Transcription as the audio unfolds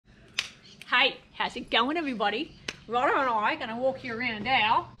Hey, how's it going, everybody? Rotto and I are going to walk you around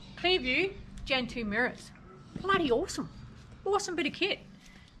our Clearview Gen 2 mirrors. Bloody awesome. Awesome bit of kit.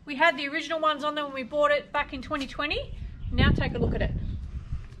 We had the original ones on there when we bought it back in 2020. Now take a look at it.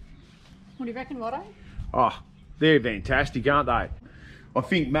 What do you reckon, Rotto? Oh, they're fantastic, aren't they? I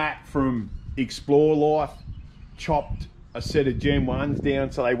think Matt from Explore Life chopped a set of Gen 1s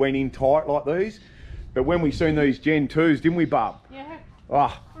down so they went in tight like these. But when we seen these Gen 2s, didn't we, Bub? Yeah.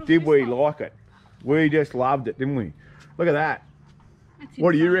 Oh, did we like it? We just loved it, didn't we? Look at that.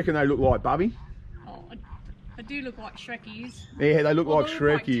 What do you reckon they look like, Bubby? Oh, I do look like Shrekies. Yeah, they look like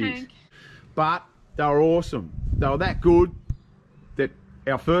Shrekies. But they were awesome. They were that good that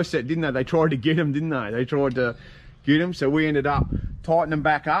our first set, didn't they? They tried to get them, didn't they? They tried to get them, so we ended up tightening them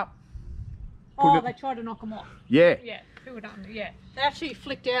back up. They tried to knock them off. Yeah. Yeah, yeah. They actually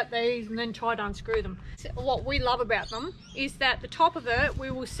flicked out these and then tried to unscrew them. What we love about them is that the top of it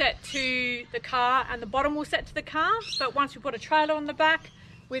we will set to the car and the bottom will set to the car, but once we put a trailer on the back,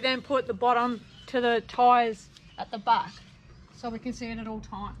 we then put the bottom to the tyres at the back so we can see it at all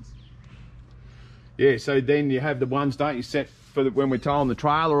times. Yeah, so then you have the ones, don't you, set for when we're towing the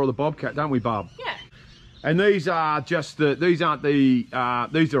trailer or the bobcat, don't we, Bub? Yeah. And these are just these aren't the,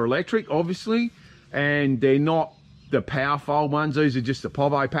 these are electric, obviously, and they're not the power fold ones. These are just the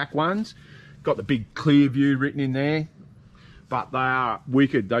Povo pack ones. Got the big Clearview written in there, but they are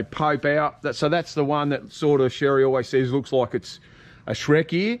wicked. They pope out. So that's the one that sort of Sherry always says looks like it's a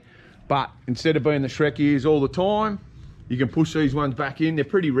Shrek ear, but instead of being the Shrek ears all the time, you can push these ones back in. They're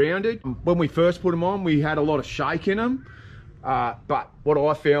pretty rounded. When we first put them on, we had a lot of shake in them. But what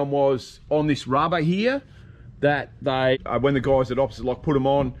I found was on this rubber here that they, when the guys at opposite like put them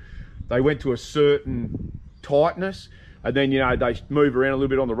on, they went to a certain tightness and then, you know, they move around a little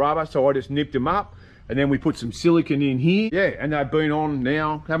bit on the rubber. So I just nipped them up and then we put some silicone in here. Yeah, and they've been on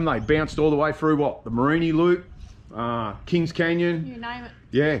now, haven't they? Bounced all the way through what? The Marini Loop, Kings Canyon. You name it.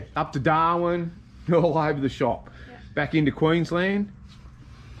 Yeah, up to Darwin, all over the shop. Yeah. Back into Queensland.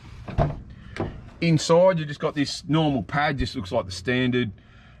 Inside, you just got this normal pad, just looks like the standard,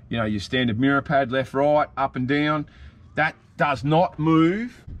 you know, your standard mirror pad, left, right, up and down. That does not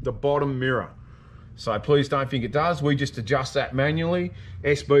move the bottom mirror. So please don't think it does. We just adjust that manually.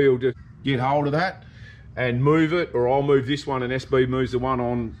 SB will just get hold of that and move it, or I'll move this one and SB moves the one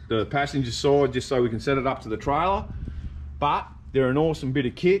on the passenger side just so we can set it up to the trailer. But they're an awesome bit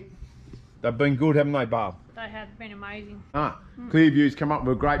of kit. They've been good, haven't they, Barb? They have been amazing. Clearview's come up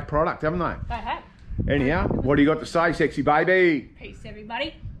with a great product, haven't they? They have. Anyhow, what do you got to say, sexy baby? Peace,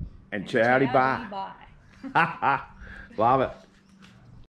 everybody. And chowdy bye. Bye. Love it.